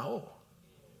my all.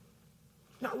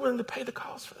 Not willing to pay the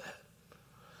cost for that.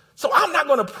 So I'm not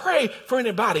going to pray for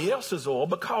anybody else's oil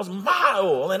because my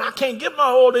oil, and I can't give my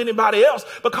oil to anybody else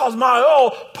because my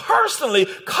oil personally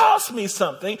cost me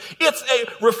something. It's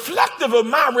a reflective of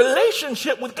my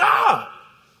relationship with God,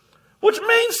 which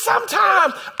means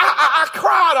sometimes I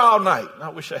cried all night. I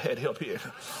wish I had help here.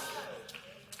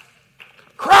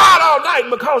 Cried all night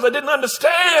because I didn't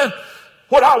understand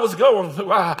what I was going through.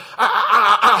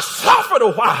 I suffered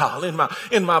a while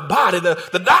in my body.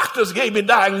 The doctors gave me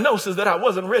diagnosis that I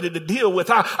wasn't ready to deal with.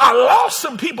 I lost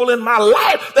some people in my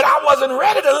life that I wasn't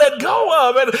ready to let go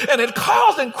of. And it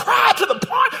caused and cried to the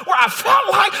point where I felt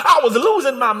like I was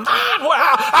losing my mind, where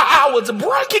I was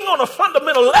breaking on a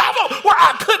fundamental level, where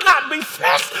I could not be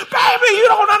fixed. Baby, you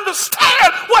don't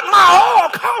understand what my all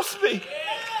cost me.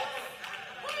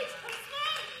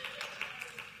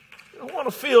 You don't want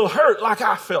to feel hurt like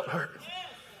I felt hurt.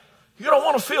 You don't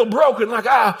want to feel broken like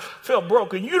I felt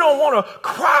broken. You don't want to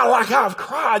cry like I've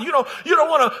cried. You don't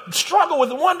want to struggle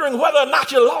with wondering whether or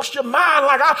not you lost your mind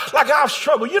like I've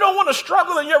struggled. You don't want to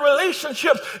struggle in your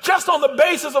relationships just on the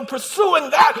basis of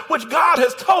pursuing that which God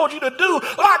has told you to do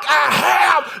like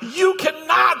I have. You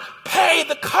cannot pay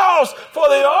the cost for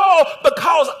the all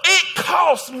because it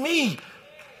cost me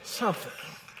something.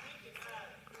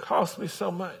 It cost me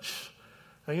so much.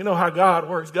 Now, you know how God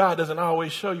works. God doesn't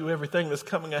always show you everything that's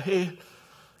coming ahead.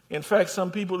 In fact, some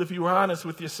people, if you were honest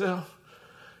with yourself,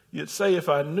 you'd say, if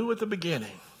I knew at the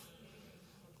beginning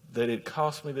that it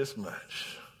cost me this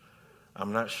much,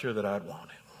 I'm not sure that I'd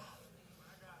want it.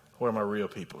 Where are my real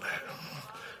people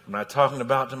at? I'm not talking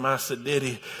about to my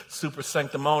sedity, super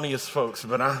sanctimonious folks,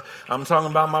 but I'm talking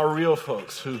about my real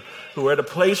folks who are at a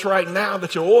place right now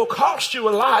that your oil cost you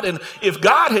a lot. And if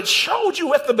God had showed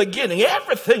you at the beginning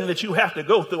everything that you have to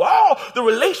go through, all the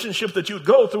relationships that you'd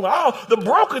go through, all the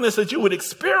brokenness that you would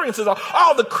experience,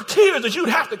 all the tears that you'd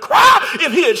have to cry,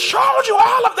 if he had showed you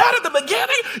all of that at the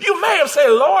beginning, you may have said,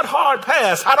 Lord, hard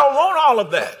pass. I don't want all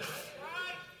of that.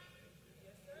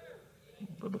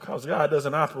 But because God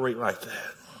doesn't operate like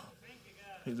that,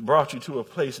 he's brought you to a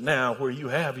place now where you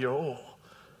have your oil,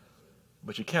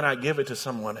 but you cannot give it to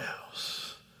someone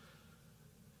else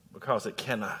because it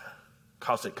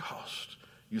costs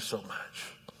you so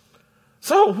much.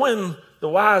 So when the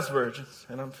wise virgins,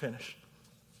 and I'm finished,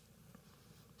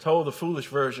 told the foolish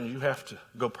virgins, you have to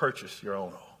go purchase your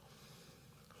own oil,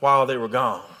 while they were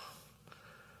gone,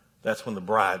 that's when the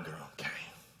bridegroom came.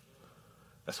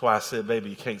 That's why I said, baby,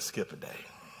 you can't skip a day.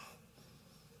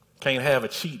 Can't have a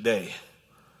cheat day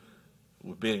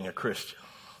with being a Christian.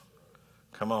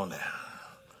 Come on now.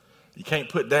 You can't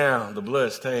put down the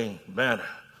blood-stained banner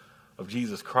of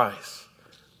Jesus Christ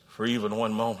for even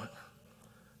one moment.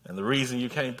 And the reason you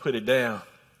can't put it down,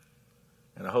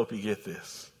 and I hope you get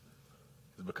this,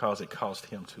 is because it cost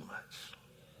him too much.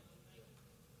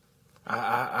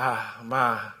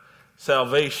 My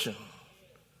salvation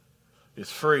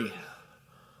is free,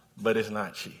 but it's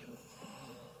not cheap.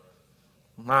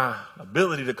 My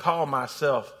ability to call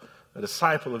myself a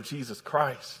disciple of Jesus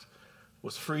Christ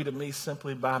was free to me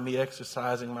simply by me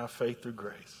exercising my faith through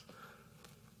grace.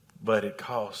 But it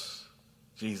costs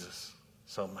Jesus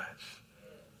so much.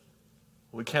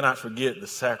 We cannot forget the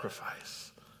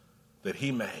sacrifice that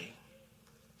he made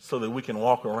so that we can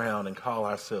walk around and call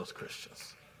ourselves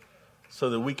Christians,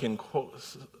 so that we can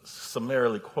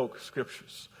summarily quote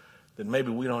scriptures that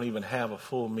maybe we don't even have a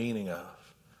full meaning of,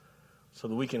 so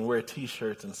that we can wear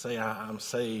T-shirts and say, I'm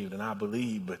saved and I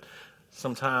believe, but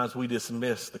sometimes we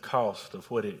dismiss the cost of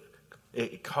what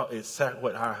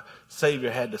what our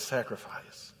Savior had to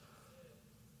sacrifice,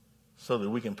 so that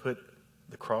we can put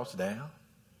the cross down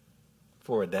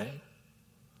for a day,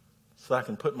 so I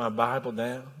can put my Bible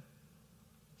down,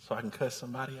 so I can cuss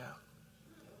somebody out,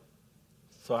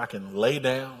 so I can lay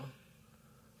down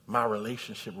my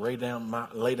relationship, lay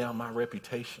down my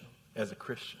reputation as a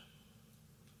Christian,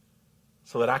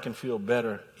 so that I can feel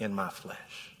better in my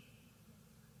flesh,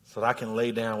 so that I can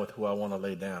lay down with who I want to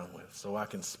lay down with, so I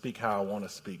can speak how I want to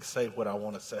speak, say what I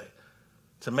want to say,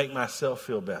 to make myself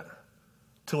feel better,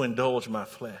 to indulge my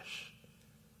flesh.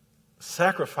 The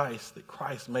sacrifice that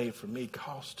Christ made for me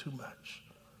cost too much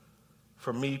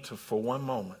for me to, for one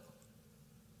moment,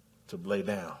 to lay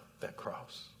down that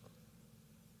cross.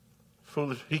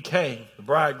 He came, the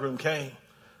bridegroom came,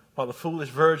 while the foolish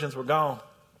virgins were gone.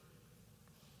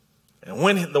 And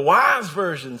when the wise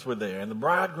virgins were there and the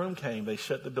bridegroom came, they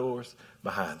shut the doors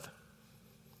behind them.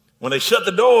 When they shut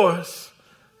the doors,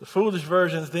 the foolish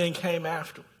virgins then came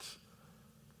afterwards,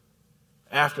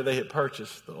 after they had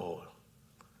purchased the oil.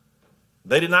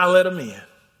 They did not let them in.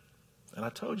 And I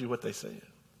told you what they said.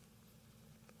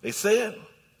 They said,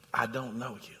 I don't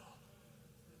know you.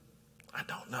 I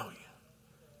don't know you.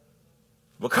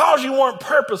 Because you weren't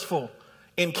purposeful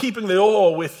in keeping the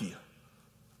oil with you,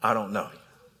 I don't know you.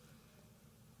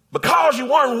 Because you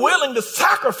weren't willing to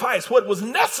sacrifice what was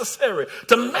necessary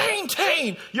to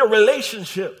maintain your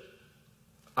relationship,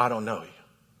 I don't know you.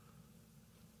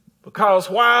 Because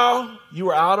while you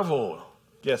were out of oil,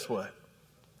 guess what?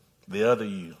 The other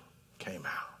you came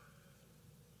out.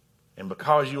 And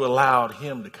because you allowed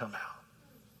him to come out,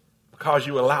 because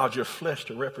you allowed your flesh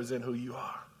to represent who you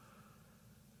are,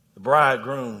 the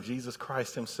bridegroom, Jesus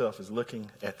Christ himself, is looking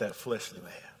at that fleshly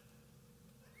man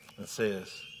and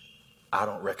says, I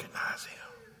don't recognize him.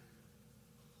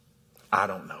 I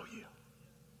don't know you.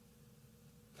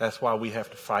 That's why we have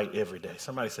to fight every day.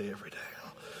 Somebody say every day.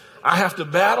 I have to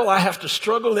battle. I have to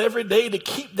struggle every day to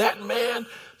keep that man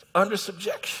under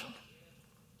subjection.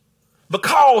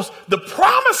 Because the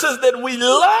promises that we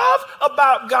love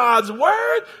about God's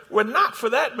word were not for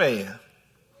that man.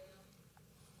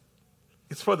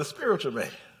 It's for the spiritual man.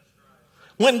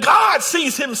 When God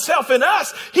sees himself in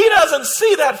us, he doesn't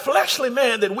see that fleshly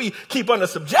man that we keep under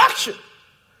subjection.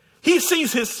 He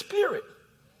sees his spirit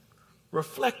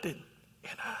reflected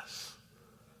in us.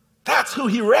 That's who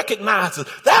he recognizes.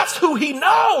 That's who he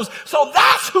knows. So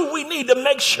that's who we need to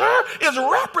make sure is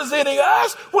representing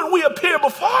us when we appear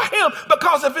before him.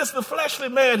 Because if it's the fleshly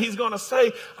man, he's going to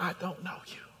say, I don't know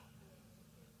you.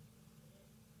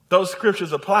 Those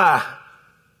scriptures apply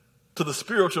to the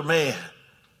spiritual man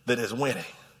that is winning.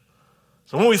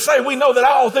 So when we say we know that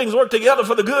all things work together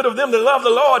for the good of them that love the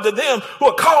Lord, to them who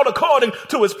are called according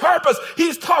to his purpose,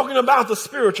 he's talking about the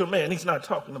spiritual man. He's not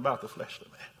talking about the fleshly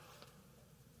man.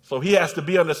 So he has to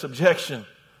be under subjection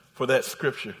for that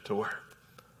scripture to work.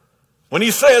 When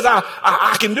he says,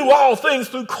 I can do all things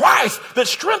through Christ that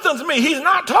strengthens me, he's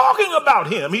not talking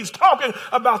about him. He's talking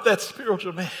about that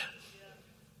spiritual man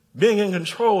being in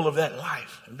control of that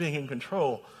life and being in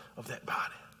control of that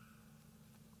body.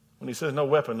 When he says no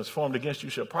weapon is formed against you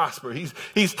shall prosper,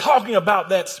 he's talking about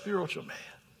that spiritual man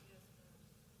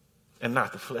and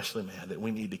not the fleshly man that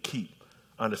we need to keep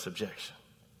under subjection.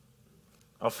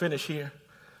 I'll finish here.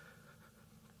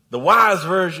 The wise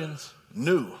virgins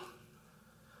knew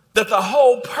that the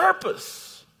whole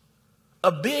purpose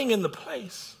of being in the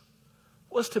place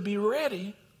was to be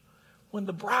ready when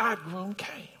the bridegroom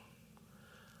came.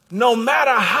 No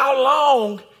matter how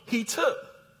long he took.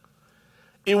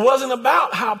 It wasn't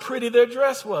about how pretty their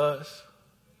dress was.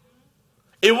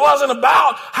 It wasn't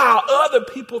about how other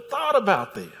people thought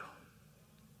about them.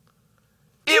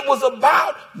 It was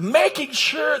about making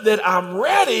sure that I'm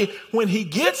ready when he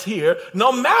gets here,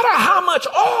 no matter how much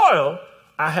oil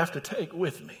I have to take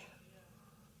with me.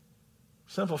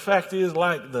 Simple fact is,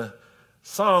 like the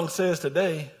song says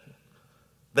today,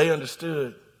 they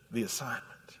understood the assignment.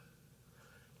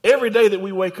 Every day that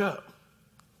we wake up,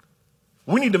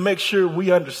 we need to make sure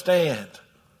we understand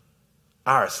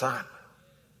our assignment.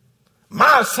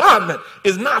 My assignment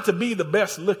is not to be the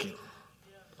best looking.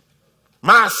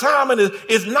 My assignment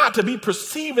is not to be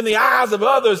perceived in the eyes of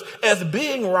others as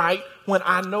being right when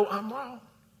I know I'm wrong.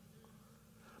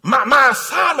 My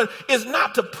assignment is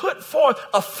not to put forth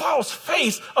a false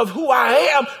face of who I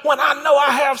am when I know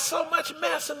I have so much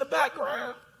mess in the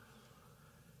background.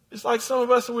 It's like some of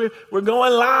us, we're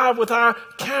going live with our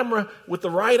camera with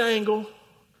the right angle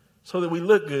so that we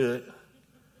look good.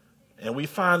 And we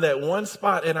find that one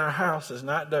spot in our house is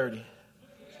not dirty.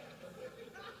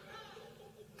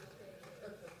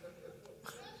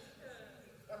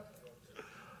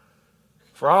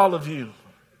 For all of you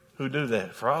who do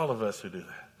that, for all of us who do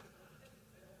that,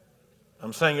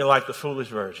 I'm saying you're like the foolish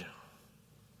virgin.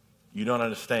 You don't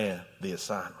understand the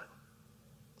assignment.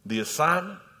 The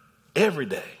assignment every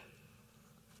day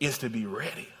is to be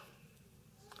ready.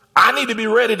 I need to be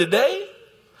ready today.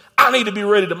 I need to be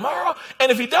ready tomorrow.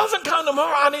 And if he doesn't come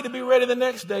tomorrow, I need to be ready the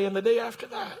next day and the day after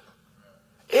that.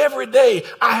 Every day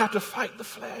I have to fight the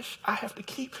flesh. I have to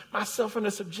keep myself under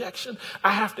subjection.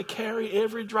 I have to carry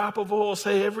every drop of oil.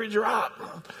 Say every drop.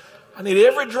 I need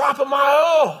every drop of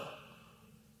my oil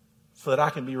so that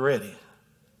I can be ready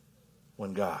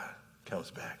when God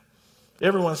comes back.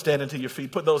 Everyone standing to your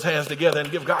feet. Put those hands together and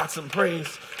give God some praise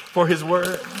for his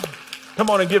word. Come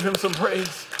on and give him some praise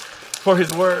for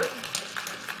his word.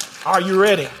 Are you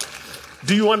ready?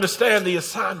 Do you understand the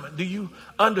assignment? Do you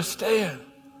understand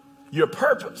your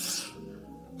purpose?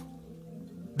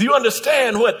 Do you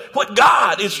understand what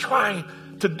God is trying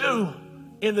to do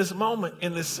in this moment,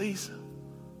 in this season?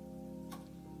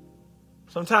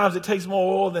 Sometimes it takes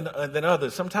more oil than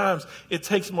others. Sometimes it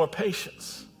takes more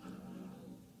patience.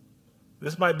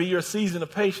 This might be your season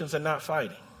of patience and not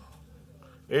fighting.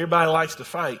 Everybody likes to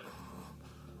fight.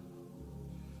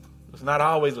 It's not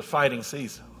always a fighting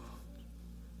season.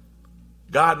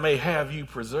 God may have you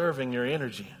preserving your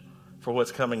energy for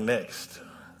what's coming next.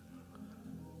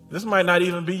 This might not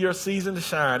even be your season to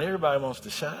shine. Everybody wants to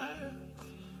shine.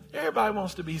 Everybody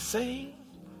wants to be seen.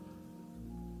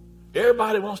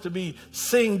 Everybody wants to be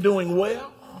seen doing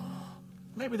well.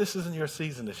 Maybe this isn't your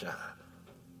season to shine.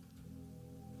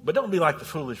 But don't be like the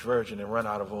foolish virgin and run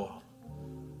out of oil.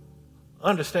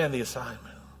 Understand the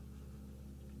assignment.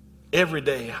 Every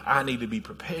day I need to be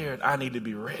prepared. I need to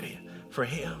be ready for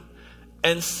him.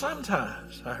 And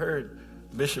sometimes I heard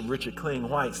Bishop Richard Clean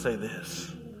White say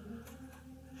this.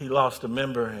 He lost a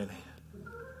member and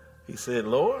he said,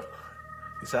 Lord,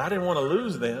 he said, I didn't want to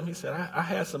lose them. He said, I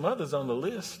had some others on the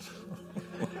list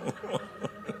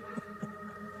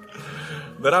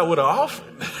that I would have offered.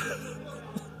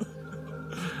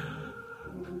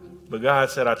 But God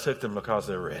said, I took them because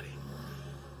they're ready.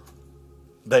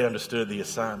 They understood the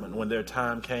assignment. When their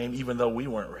time came, even though we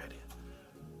weren't ready,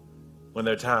 when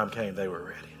their time came, they were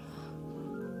ready.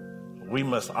 We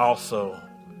must also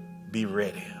be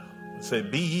ready. It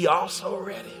said, be ye also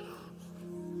ready.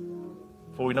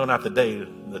 For we know not the day,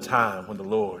 the time when the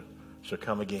Lord shall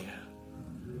come again.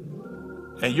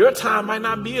 And your time might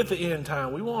not be at the end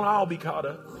time. We won't all be caught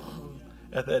up.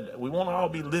 We won't all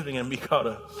be living and be caught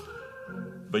up.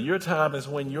 But your time is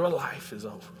when your life is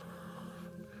over.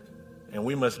 And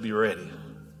we must be ready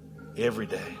every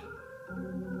day,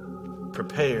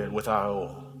 prepared with our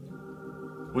oil.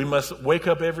 We must wake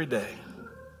up every day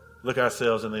look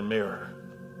ourselves in the mirror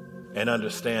and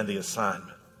understand the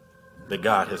assignment that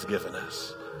God has given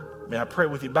us. May I pray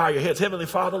with you? Bow your heads. Heavenly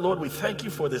Father, Lord, we thank you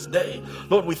for this day.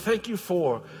 Lord, we thank you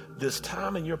for this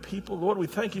time and your people. Lord, we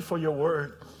thank you for your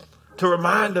word to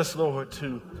remind us, Lord,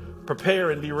 to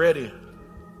prepare and be ready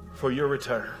for your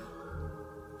return.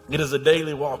 It is a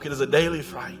daily walk. It is a daily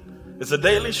fight. It's a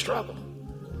daily struggle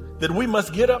that we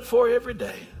must get up for every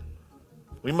day.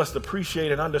 We must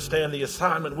appreciate and understand the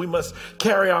assignment. We must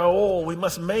carry our oil. We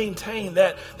must maintain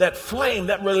that flame,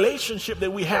 that relationship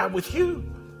that we have with you,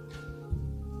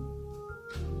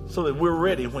 so that we're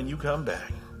ready when you come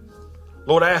back.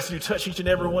 Lord, I ask you to touch each and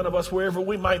every one of us wherever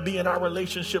we might be in our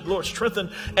relationship. Lord, strengthen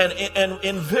and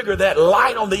invigorate that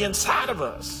light on the inside of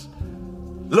us.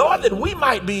 Lord, that we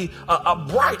might be a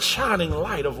bright, shining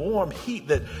light of warm heat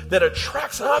that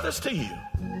attracts others to you.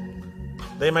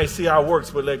 They may see our works,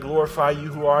 but they glorify you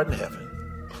who art in heaven.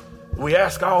 We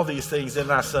ask all these things in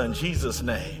thy Son, Jesus'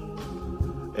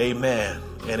 name. Amen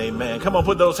and amen. Come on,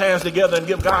 put those hands together and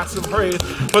give God some praise.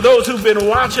 For those who've been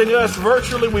watching us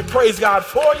virtually, we praise God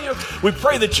for you. We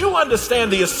pray that you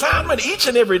understand the assignment each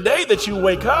and every day that you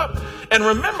wake up. And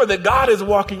remember that God is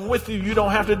walking with you. You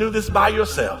don't have to do this by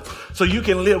yourself. So you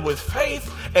can live with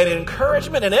faith and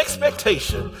encouragement and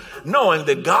expectation, knowing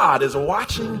that God is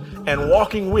watching and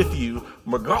walking with you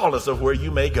regardless of where you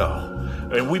may go.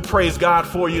 And we praise God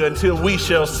for you until we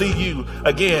shall see you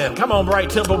again. Come on, Bright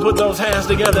Temple, put those hands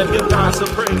together and give God some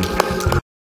praise.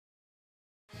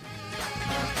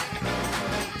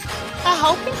 I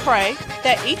hope and pray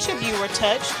that each of you were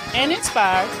touched and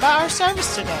inspired by our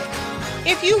service today.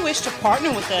 If you wish to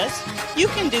partner with us, you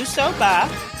can do so by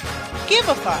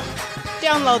Giveify.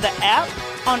 Download the app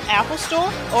on Apple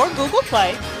Store or Google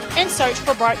Play and search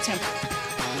for Bright Temple.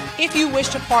 If you wish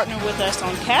to partner with us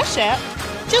on Cash App,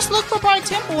 just look for Bright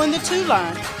Temple in the 2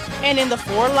 line, and in the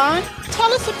 4 line,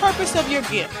 tell us the purpose of your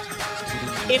gift.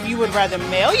 If you would rather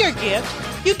mail your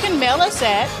gift, you can mail us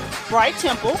at Bright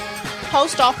Temple,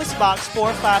 Post Office Box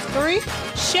 453,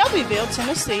 Shelbyville,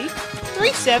 Tennessee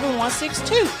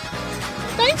 37162.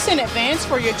 Thanks in advance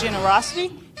for your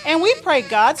generosity, and we pray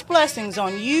God's blessings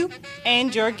on you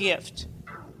and your gift.